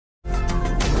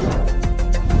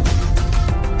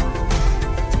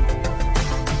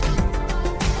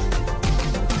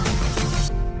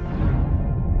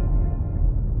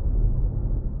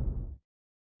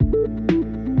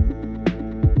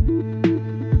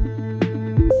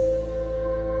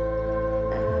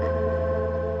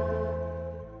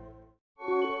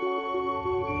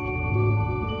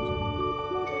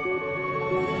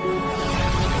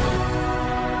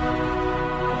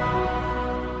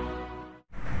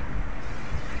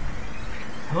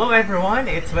Hello everyone,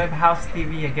 it's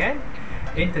WEBHOUSETV again.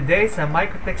 In today's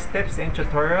microtext tips and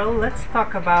tutorial, let's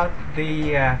talk about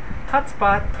the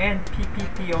hotspot and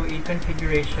Pppoe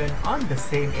configuration on the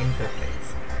same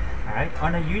interface. Alright,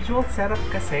 on a usual setup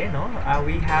kasi,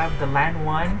 we have the LAN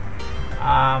 1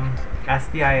 as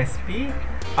the ISP.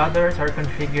 Others are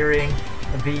configuring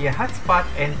the hotspot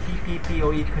and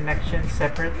Pppoe connection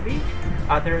separately.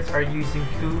 Others are using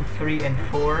 2, 3, and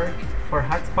 4 for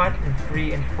hotspot, and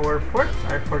 3 and 4 ports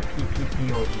are for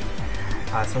Pppoe.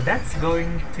 So that's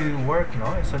going to work,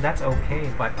 so that's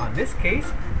okay. But on this case,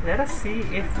 let us see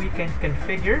if we can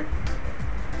configure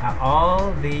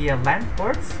all the LAN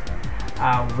ports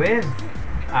with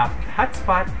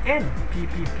hotspot and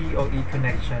Pppoe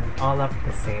connection all at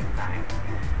the same time.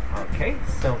 Okay,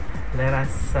 so let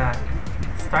us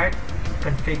start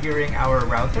configuring our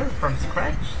router from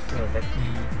scratch. So let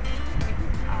me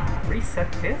reset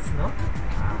this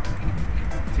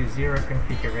to 0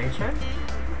 configuration.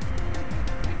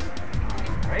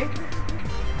 Alright,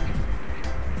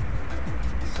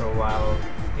 so while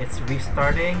it's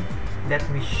restarting, let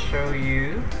me show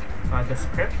you the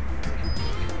script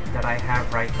that I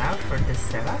have right now for this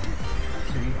setup.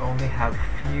 So we only have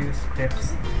few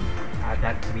scripts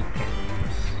that we can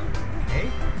use. Okay,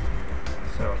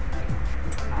 so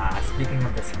speaking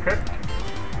of the script,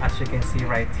 as you can see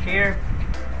right here,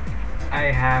 I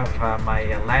have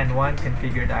my LAN 1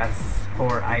 configured as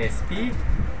for ISP,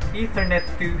 Ethernet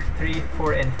 2, 3,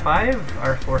 4, and 5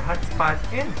 are for hotspot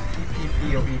and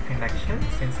Pppoe connection,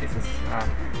 since this is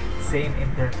same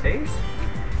interface.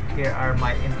 Here are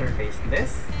my interface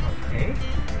lists. Okay,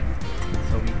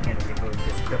 so we can remove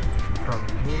the script from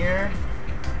here,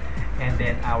 and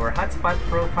then our hotspot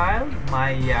profile,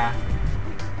 my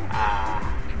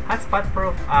hotspot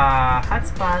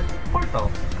portal,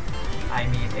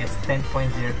 is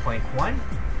 10.0.1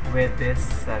 with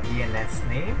this DNS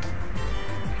name.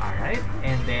 Alright,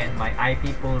 and then my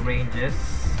IP pool ranges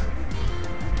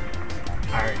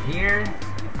are here.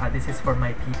 This is for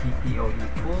my Pppoe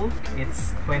pool.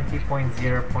 It's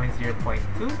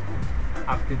 20.0.0.2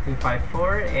 up to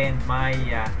 254, and my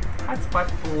hotspot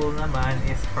pool naman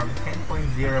is from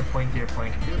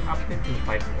 10.0.0.2 up to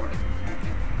 254.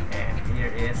 And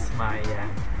here is my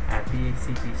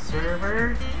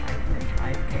dhcp-server. I think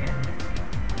I can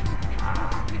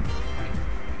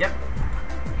yep,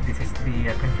 this is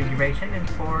the configuration. And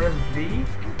for the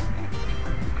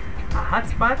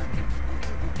hotspot,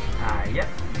 yep,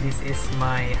 this is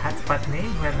my hotspot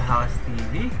name,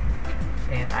 WEBHOUSETV,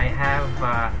 and I have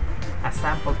a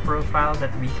sample profile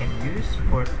that we can use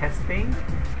for testing.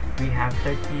 We have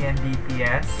 30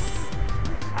 Mbps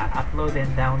upload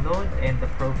and download, and the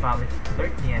profile is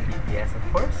 30 Mbps, of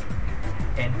course.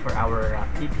 And for our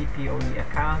Pppoe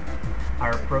account,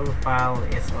 our profile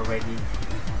is already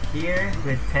here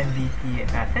with 10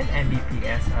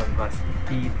 Mbps of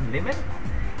speed limit,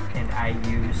 and I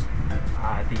used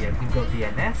the Google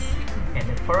DNS. And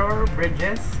then for our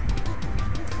bridges,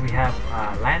 we have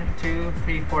LAN 2,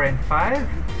 3, 4, and 5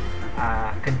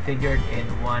 configured in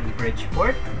one bridge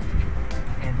port.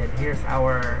 And then here's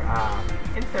our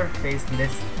interface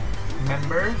list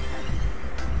member,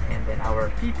 and then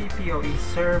our Pppoe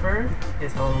server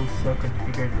is also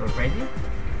configured already,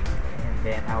 and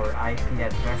then our IP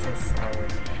addresses are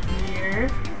here.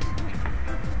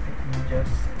 Let me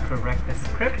just correct the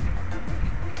script.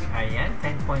 Ayan,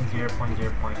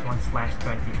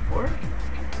 10.0.0.1/24.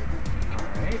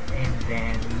 Alright, and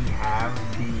then we have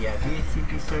the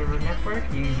DHCP server network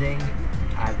using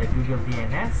the Google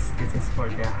DNS. This is for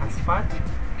the hotspot.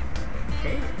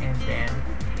 Okay, and then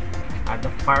the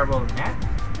firewall net,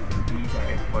 these are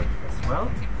important as well.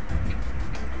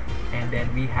 And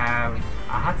then we have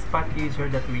a hotspot user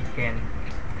that we can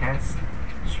test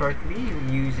shortly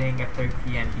using a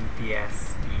 30 Mbps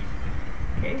speed.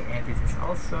 Okay, and this is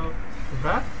also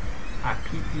the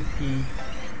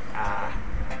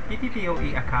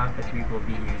Pppoe account that we will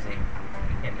be using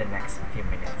in the next few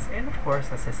minutes, and of course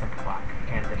the system clock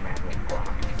and the manual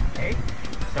clock. Okay,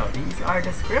 so these are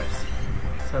the scripts.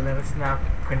 So let us now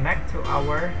connect to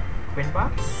our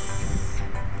Winbox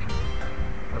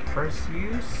for first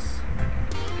use.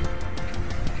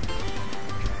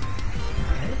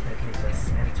 Okay, let me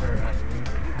just enter a new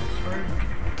password.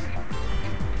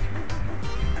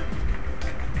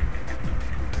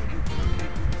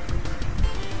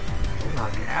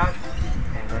 Log out,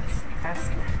 and let's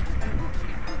test.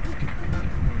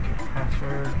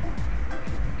 Password,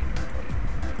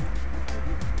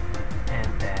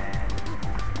 and then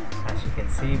as you can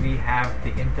see, we have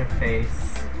the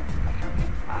interface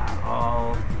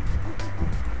all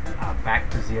back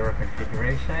to 0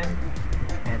 configuration.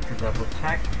 And to double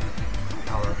check,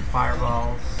 our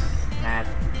firewalls, NAT,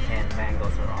 and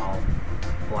mangles are all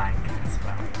blank as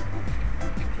well.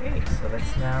 Okay, so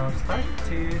let's now start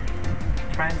to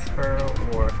transfer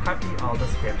or copy all the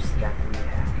scripts that we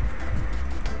have.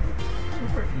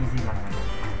 Super easy lang naman.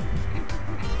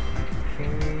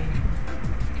 Okay,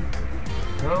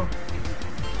 go.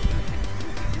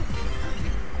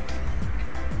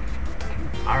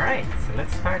 Alright, so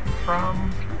let's start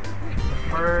from the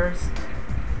first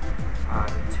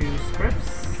two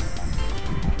scripts.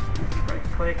 Right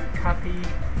click, copy,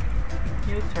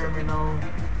 new terminal,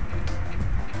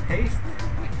 paste,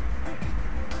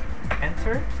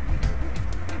 enter.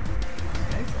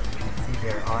 Okay, so as you can see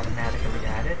they're automatically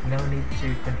added. No need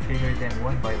to configure them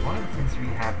one by one since we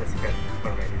have the script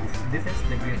already. This is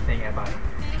the good thing about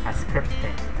a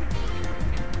scripting.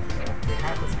 We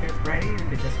have the script ready, we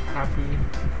can just copy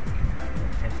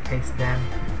and paste them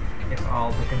if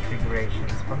all the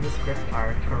configurations from the script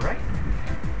are correct.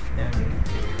 No need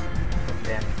to put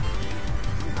them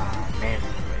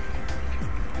manually.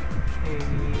 Okay,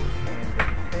 and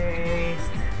then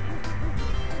paste.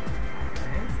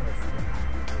 Alright, so let's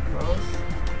close.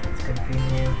 Let's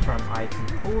continue from IP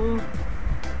pool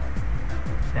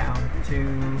down to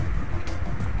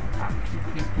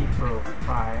PPP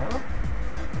profile.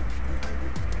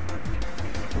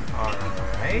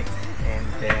 Alright, and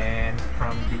then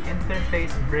from the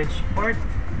interface bridge port,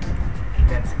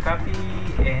 let's copy,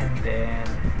 and then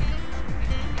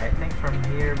I think from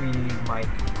here we might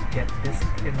get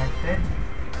disconnected.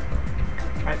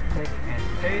 Right click and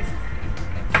paste.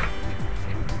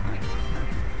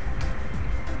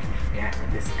 Yeah,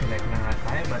 disconnect na nga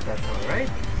tayo, but that's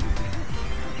alright.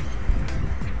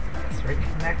 Let's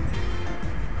reconnect.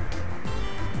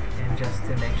 And just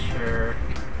to make sure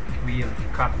we've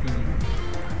copied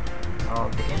all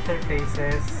the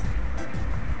interfaces,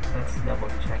 let's double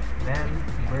check them,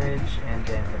 bridge, and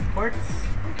then the ports.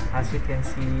 As you can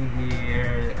see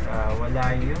here,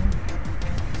 wala yung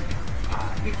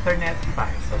Ethernet 5,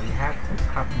 so we have to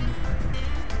copy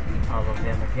all of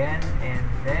them again and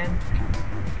then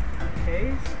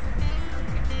paste.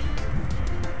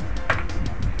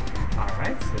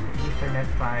 Alright, so the Ethernet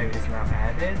 5 is now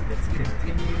added. Let's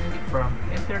continue from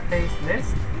interface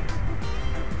list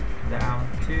down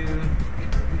to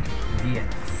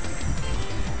DNS.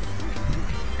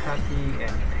 Copy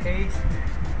and paste.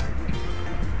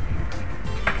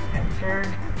 Enter.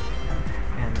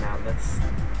 And now let's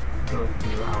go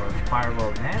to our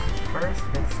firewall net. First,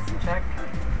 let's check.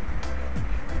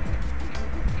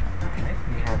 Alright,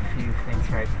 we have a few things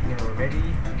right here already.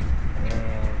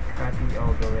 And copy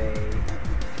all the way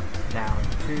down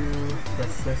to the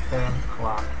system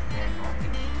clock manual.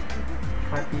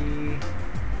 Copy,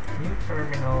 new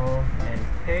terminal, and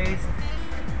paste.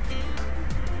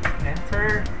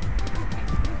 Enter.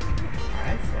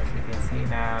 Alright, so as you can see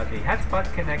now, the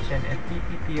hotspot connection and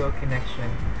Pppoe connection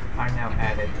are now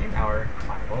added in our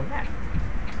firewall net.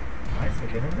 Alright, so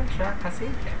ganun lang siya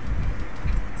kasimple.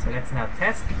 So let's now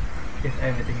test if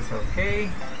everything is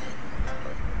okay.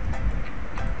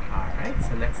 Alright,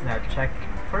 so let's now check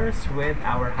first with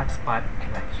our hotspot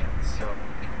connection. So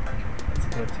let's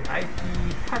go to IP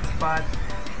hotspot.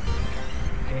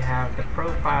 We have the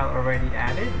profile already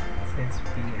added since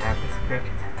we have the script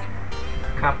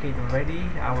copied already.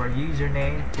 Our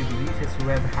username to be used is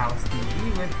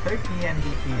WEBHOUSETV with 30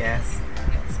 Mbps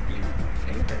speed.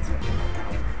 Okay, let's open up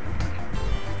our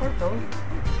portal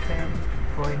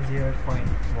 10.0.1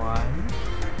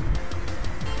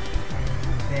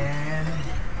 and then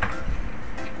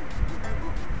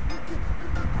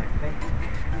I think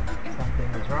something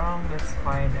is wrong. Let's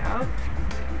find out.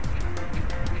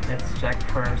 Let's check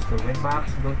first the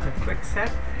winbox. Go to quick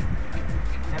set.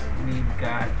 Yep, we've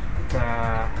got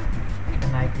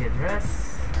an IP address.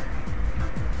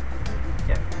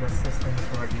 Yep, the system is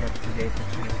already up to date,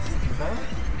 which means the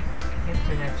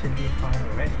internet should be fine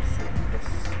already. So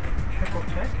just triple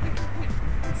check.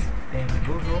 Let's ping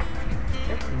Google.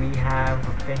 Yep, we have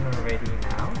a ping already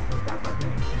now. So dapat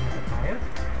may internet na tayo.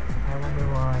 I wonder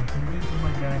why hindi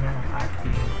gumagana ang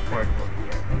ating portal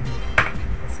here. Maybe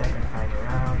the second time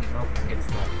around. Nope, it's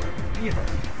not working either.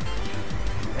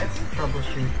 Let's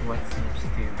troubleshoot what seems to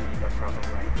be the problem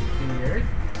right here.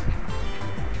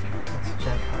 Let's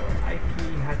check our IP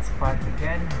hotspot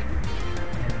again,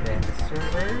 and then the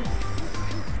servers.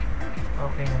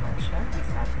 Okay naman siya.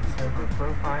 It's ating server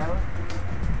profile.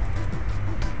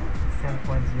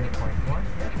 10.0.1.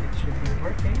 Yep, it should be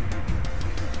working.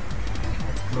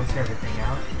 Let's close everything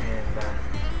out and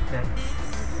let's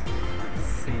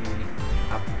see.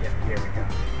 Up. Yep, here we go.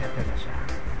 Ito na siya.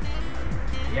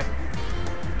 Yep.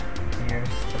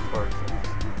 Here's the portal.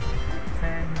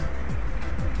 10.0.1.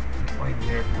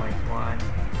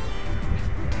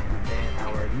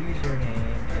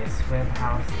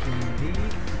 Webhouse TV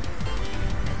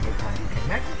and hit on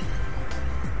connect.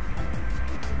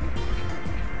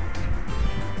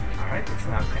 Alright, it's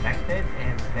now connected,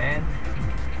 and then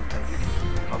let's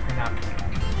open up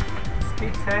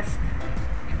speed test.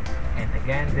 And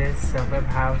again, this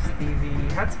WebHouse TV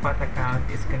hotspot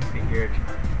account is configured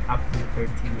up to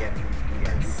 30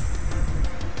 Mbps.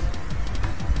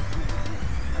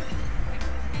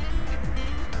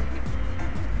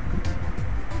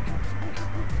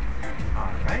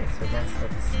 Alright, so that's the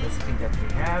speed that we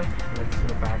have. Let's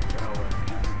go back to our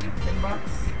inbox.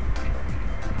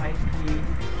 IP,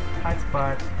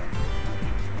 hotspot,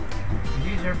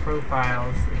 user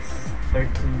profiles is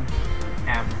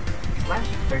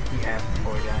 30M/30M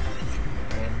for that,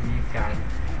 and we've got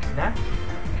the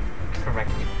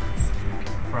correct speed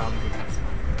from the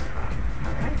hotspot profile.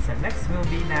 Alright, so next will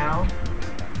be now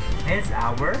is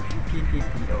our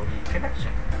PPPoE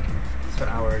connection. So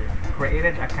our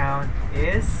created account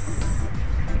is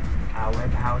a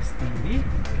WebHouse TV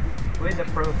with a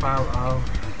profile of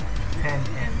 10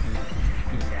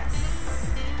 Mbps.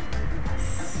 As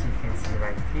you can see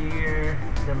right here,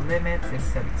 the limit is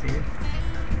set to 10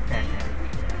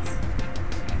 Mbps.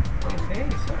 Okay,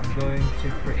 so I'm going to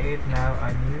create now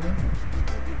a new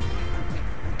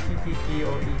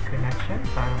PPPoE connection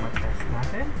para matest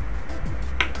natin.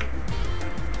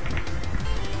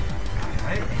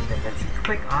 Alright, and then let's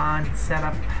click on set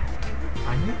up a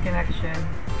new connection,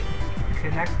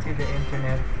 connect to the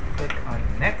internet, click on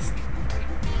next,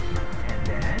 and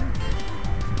then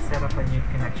set up a new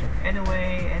connection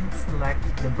anyway and select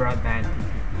the broadband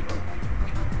PPPoE.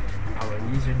 Our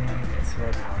username is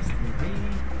WebHouse TV,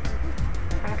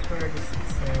 password is the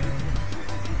same,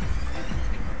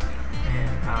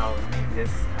 and I'll name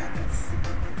this as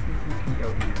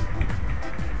PPPoE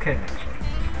connection.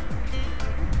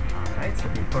 Alright, so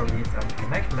before we hit on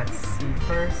connect, let's see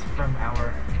first from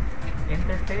our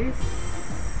interface.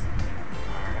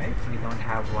 Alright, we don't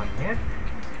have one yet.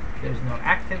 There's no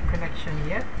active connection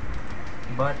yet,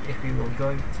 but if we will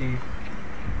go to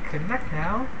connect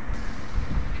now,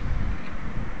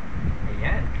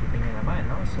 ayan, kita nyo naman,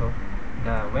 no? So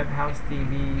the WebHouse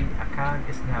TV account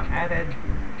is now added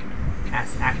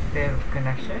as active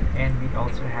connection, and we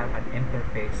also have an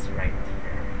interface right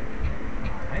here.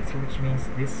 Alright, so which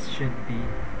means this should be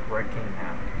working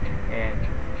now, and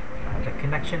the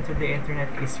connection to the internet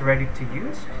is ready to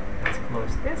use. Let's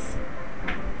close this,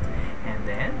 and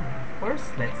then of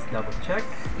course let's double check.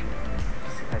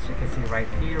 As you can see right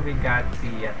here, we got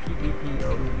the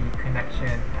PPPoE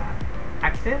connection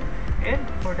active. And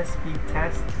for the speed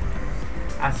test,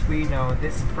 as we know,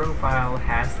 this profile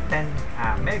has 10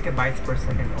 megabytes per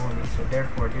second only, so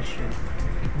therefore this should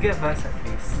give us at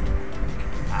least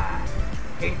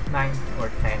 8, 9, or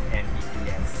 10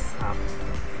 Mbps of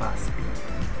speed.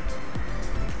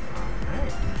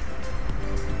 Alright.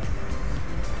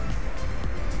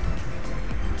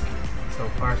 So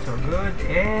far so good,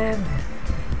 and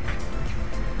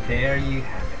there you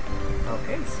have it.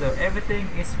 Okay, so everything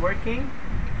is working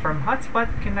from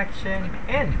hotspot connection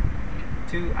and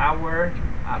to our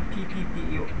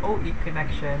PPPoE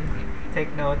connection.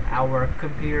 Take note, our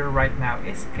computer right now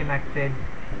is connected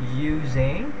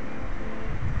using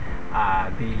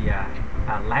the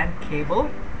LAN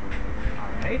cable,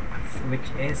 alright,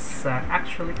 which is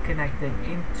actually connected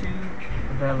into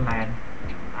the LAN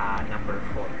number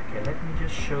 4. Okay, let me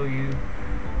just show you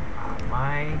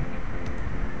my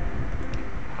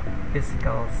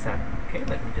physical setup. Okay,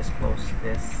 let me just close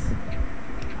this.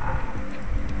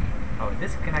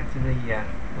 This connect to the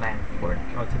LAN port,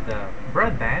 or to the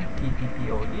broadband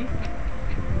PPPoE.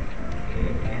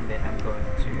 Okay, and then I'm going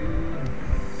to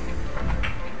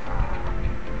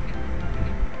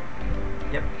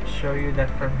show you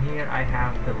that from here I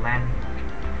have the LAN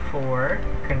 4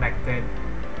 connected.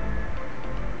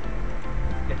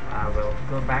 If I will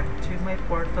go back to my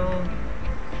portal,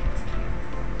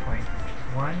 point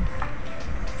 1.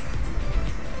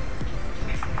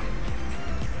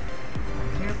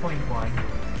 Here, point 1.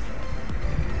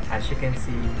 As you can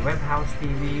see, WebHouse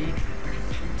TV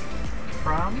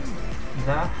from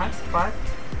the hotspot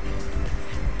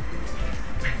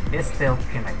is still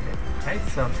connected. Right,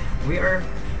 so we are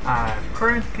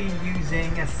currently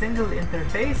using a single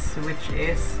interface, which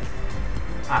is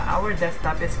our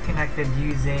desktop is connected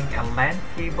using a LAN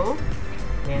cable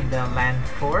in the LAN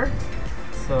 4.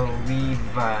 So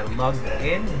we've logged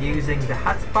in using the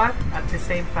hotspot. At the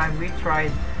same time, we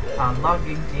tried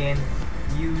logging in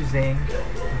using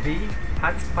the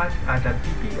hotspot, the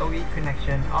PPPoE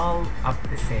connection, all at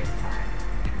the same time.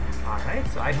 Alright,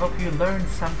 so I hope you learned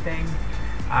something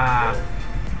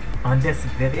on this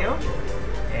video,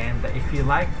 And if you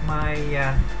like my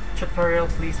tutorial,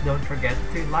 please don't forget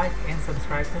to like and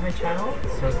subscribe to my channel.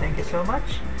 So thank you so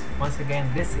much. Once again,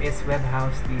 this is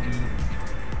WEBHOUSETV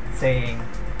saying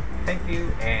thank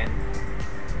you and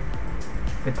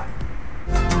goodbye.